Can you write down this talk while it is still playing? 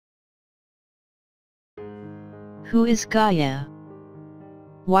Who is Gaia?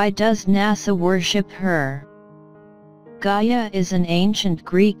 Why does NASA worship her? Gaia is an ancient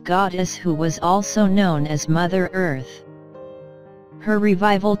Greek goddess who was also known as Mother Earth. Her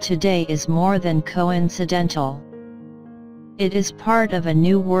revival today is more than coincidental. It is part of a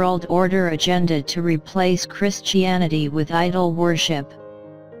New World Order agenda to replace Christianity with idol worship.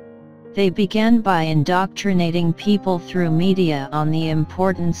 They began by indoctrinating people through media on the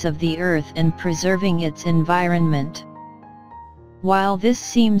importance of the earth and preserving its environment. While this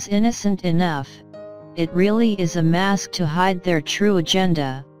seems innocent enough, it really is a mask to hide their true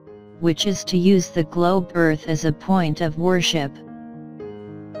agenda, which is to use the globe Earth as a point of worship.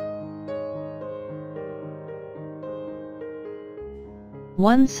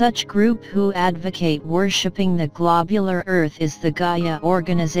 One such group who advocate worshipping the globular Earth is the Gaia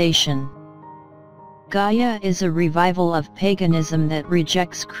organization. Gaia is a revival of paganism that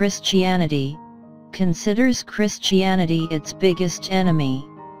rejects Christianity, considers Christianity its biggest enemy,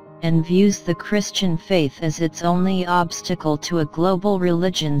 and views the Christian faith as its only obstacle to a global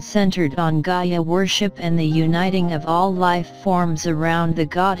religion centered on Gaia worship and the uniting of all life forms around the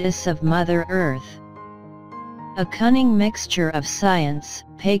goddess of Mother Earth. A cunning mixture of science,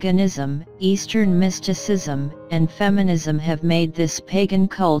 paganism, Eastern mysticism, and feminism have made this pagan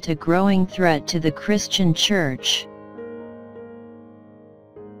cult a growing threat to the Christian Church.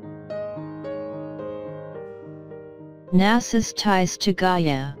 NASA's ties to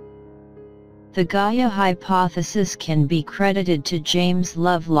Gaia. The Gaia hypothesis can be credited to James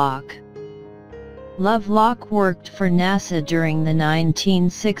Lovelock. Lovelock worked for NASA during the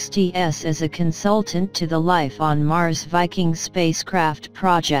 1960s as a consultant to the Life on Mars Viking spacecraft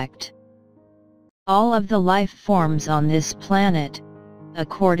project. All of the life forms on this planet,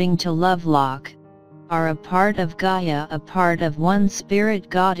 according to Lovelock, are a part of Gaia, a part of one spirit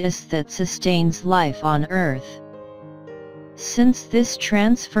goddess that sustains life on Earth. Since this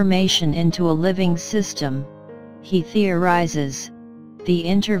transformation into a living system, he theorizes, the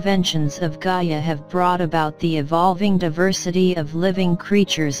interventions of Gaia have brought about the evolving diversity of living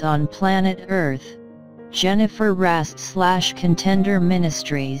creatures on planet Earth. Jennifer Rast / Contender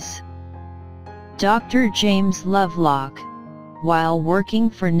Ministries. Dr. James Lovelock, while working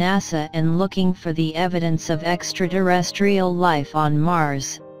for NASA and looking for the evidence of extraterrestrial life on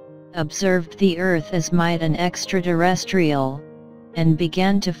Mars, observed the Earth as might an extraterrestrial, and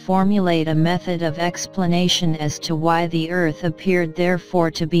began to formulate a method of explanation as to why the Earth appeared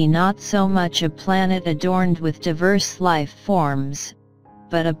therefore to be not so much a planet adorned with diverse life forms,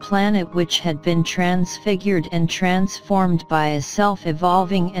 but a planet which had been transfigured and transformed by a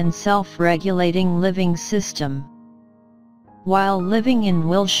self-evolving and self-regulating living system. While living in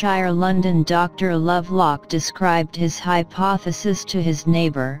Wiltshire, London, Dr. Lovelock described his hypothesis to his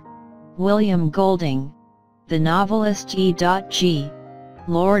neighbour, William Golding, the novelist E.G.,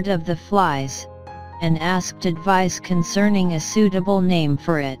 Lord of the Flies, and asked advice concerning a suitable name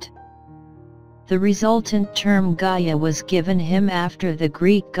for it. The resultant term Gaia was given him after the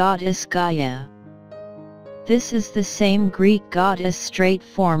Greek goddess Gaia. This is the same Greek goddess straight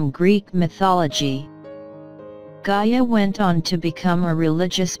from Greek mythology. Gaia went on to become a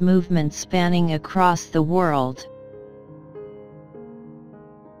religious movement spanning across the world.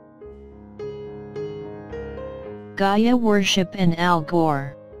 Gaia worship and Al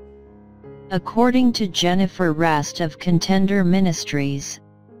Gore. According to Jennifer Rast of Contender Ministries,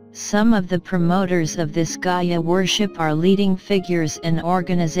 some of the promoters of this Gaia worship are leading figures and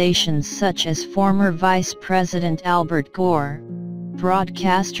organizations such as former Vice President Albert Gore,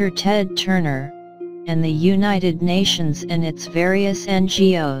 broadcaster Ted Turner, and the United Nations and its various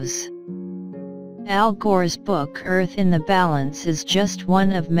NGOs. Al Gore's book Earth in the Balance is just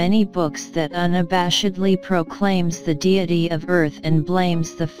one of many books that unabashedly proclaims the deity of Earth and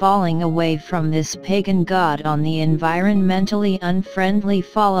blames the falling away from this pagan god on the environmentally unfriendly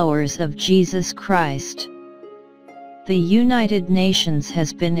followers of Jesus Christ. The United Nations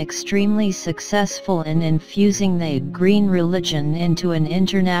has been extremely successful in infusing the green religion into an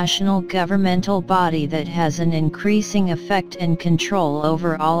international governmental body that has an increasing effect and control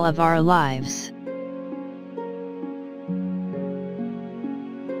over all of our lives.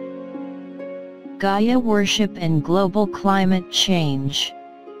 Gaia worship and global climate change.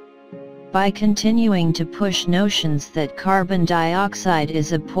 By continuing to push notions that carbon dioxide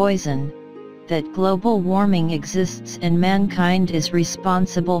is a poison, that global warming exists and mankind is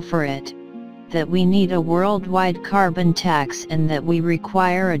responsible for it, that we need a worldwide carbon tax and that we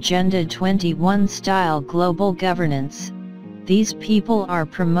require Agenda 21 style global governance, These people are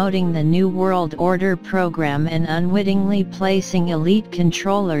promoting the New World Order program and unwittingly placing elite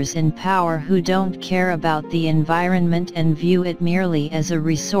controllers in power who don't care about the environment and view it merely as a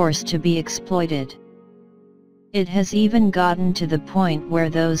resource to be exploited. It has even gotten to the point where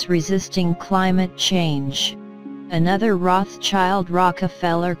those resisting climate change, another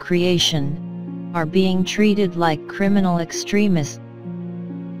Rothschild-Rockefeller creation, are being treated like criminal extremists.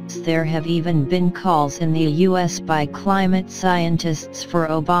 There have even been calls in the US by climate scientists for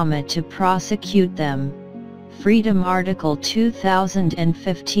Obama to prosecute them. Freedom Article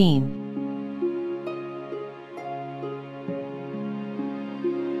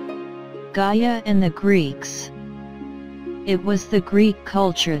 2015. Gaia and the Greeks. It was the Greek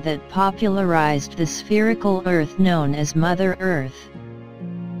culture that popularized the spherical Earth known as Mother Earth.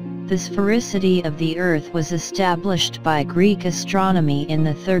 The sphericity of the Earth was established by Greek astronomy in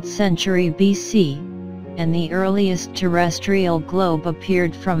the 3rd century BC, and the earliest terrestrial globe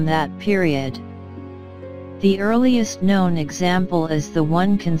appeared from that period. The earliest known example is the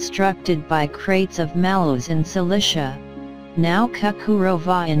one constructed by Crates of Malus in Cilicia, now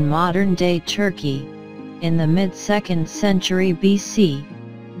Çukurova in modern-day Turkey, in the mid-2nd century BC.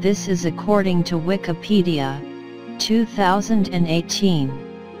 This is according to Wikipedia, 2018.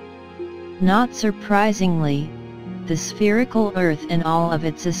 Not surprisingly, the spherical Earth and all of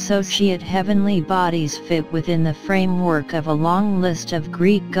its associate heavenly bodies fit within the framework of a long list of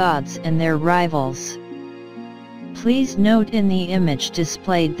Greek gods and their rivals. Please note in the image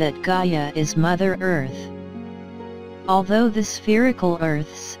displayed that Gaia is Mother Earth. Although the spherical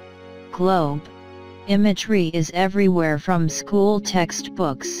Earth's globe imagery is everywhere from school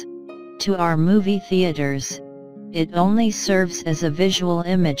textbooks to our movie theaters, it only serves as a visual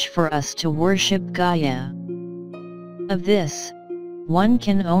image for us to worship Gaia. Of this, one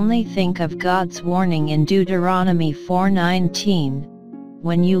can only think of God's warning in Deuteronomy 4:19,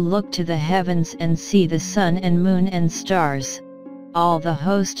 when you look to the heavens and see the sun and moon and stars, all the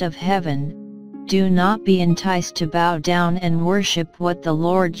host of heaven, do not be enticed to bow down and worship what the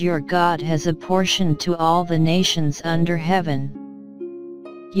Lord your God has apportioned to all the nations under heaven.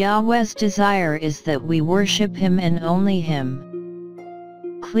 Yahweh's desire is that we worship Him and only Him.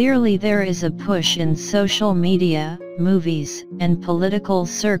 Clearly there is a push in social media, movies, and political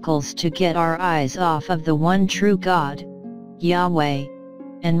circles to get our eyes off of the one true God, Yahweh,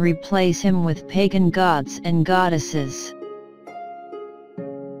 and replace Him with pagan gods and goddesses.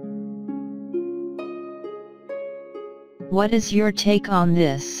 What is your take on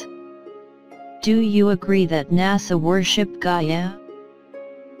this? Do you agree that NASA worship Gaia?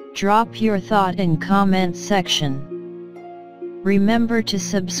 Drop your thought in comment section. Remember to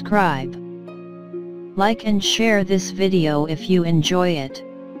subscribe, like and share this video if you enjoy it.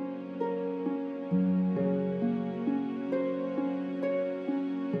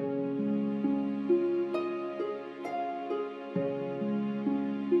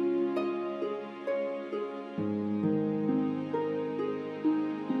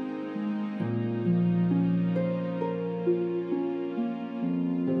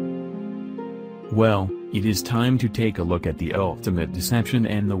 Well, it is time to take a look at the ultimate deception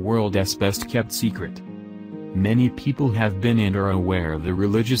and the world's best kept secret. Many people have been and are aware of the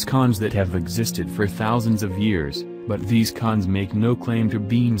religious cons that have existed for thousands of years, but these cons make no claim to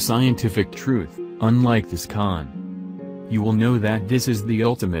being scientific truth, unlike this con. You will know that this is the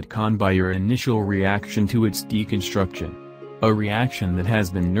ultimate con by your initial reaction to its deconstruction. A reaction that has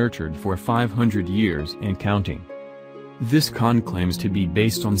been nurtured for 500 years and counting. This con claims to be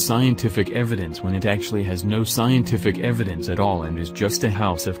based on scientific evidence when it actually has no scientific evidence at all and is just a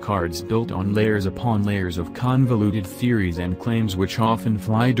house of cards built on layers upon layers of convoluted theories and claims which often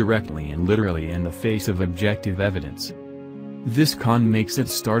fly directly and literally in the face of objective evidence. This con makes it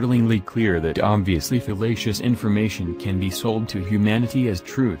startlingly clear that obviously fallacious information can be sold to humanity as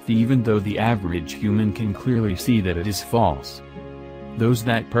truth even though the average human can clearly see that it is false. Those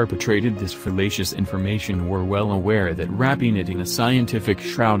that perpetrated this fallacious information were well aware that wrapping it in a scientific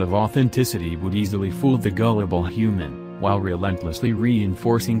shroud of authenticity would easily fool the gullible human, while relentlessly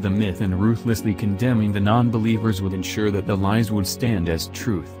reinforcing the myth and ruthlessly condemning the non-believers would ensure that the lies would stand as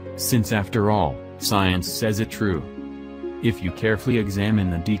truth, since after all, science says it true. If you carefully examine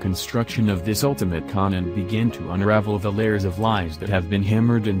the deconstruction of this ultimate con and begin to unravel the layers of lies that have been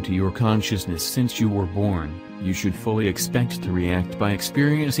hammered into your consciousness since you were born, you should fully expect to react by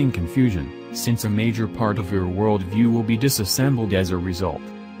experiencing confusion, since a major part of your worldview will be disassembled as a result.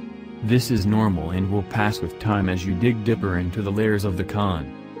 This is normal and will pass with time as you dig deeper into the layers of the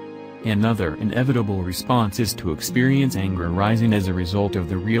con. Another inevitable response is to experience anger rising as a result of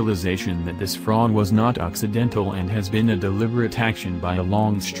the realization that this fraud was not accidental and has been a deliberate action by a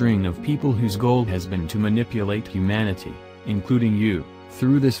long string of people whose goal has been to manipulate humanity, including you,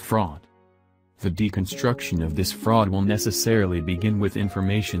 through this fraud. The deconstruction of this fraud will necessarily begin with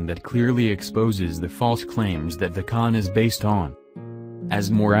information that clearly exposes the false claims that the con is based on. As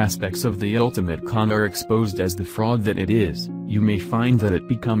more aspects of the ultimate con are exposed as the fraud that it is, you may find that it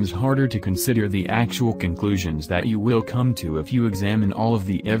becomes harder to consider the actual conclusions that you will come to if you examine all of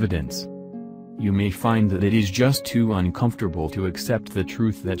the evidence. You may find that it is just too uncomfortable to accept the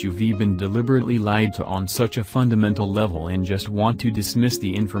truth that you've been deliberately lied to on such a fundamental level and just want to dismiss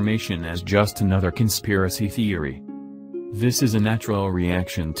the information as just another conspiracy theory. This is a natural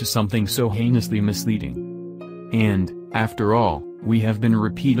reaction to something so heinously misleading. And, after all, we have been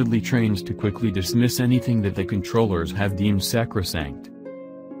repeatedly trained to quickly dismiss anything that the controllers have deemed sacrosanct.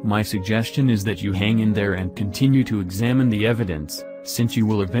 My suggestion is that you hang in there and continue to examine the evidence, since you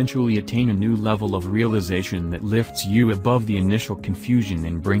will eventually attain a new level of realization that lifts you above the initial confusion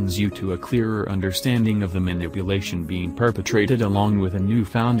and brings you to a clearer understanding of the manipulation being perpetrated, along with a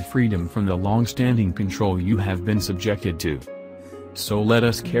newfound freedom from the long-standing control you have been subjected to. So let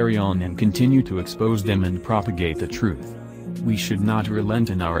us carry on and continue to expose them and propagate the truth. We should not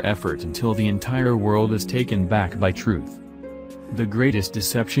relent in our effort until the entire world is taken back by truth. The greatest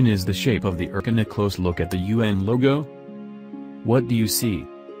deception is the shape of the Earth. In a close look at the UN logo? What do you see?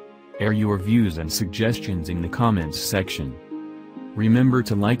 Air your views and suggestions in the comments section. Remember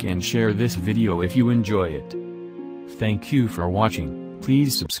to like and share this video if you enjoy it. Thank you for watching.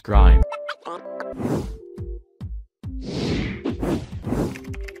 Please subscribe.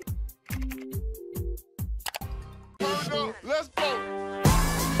 Let's go.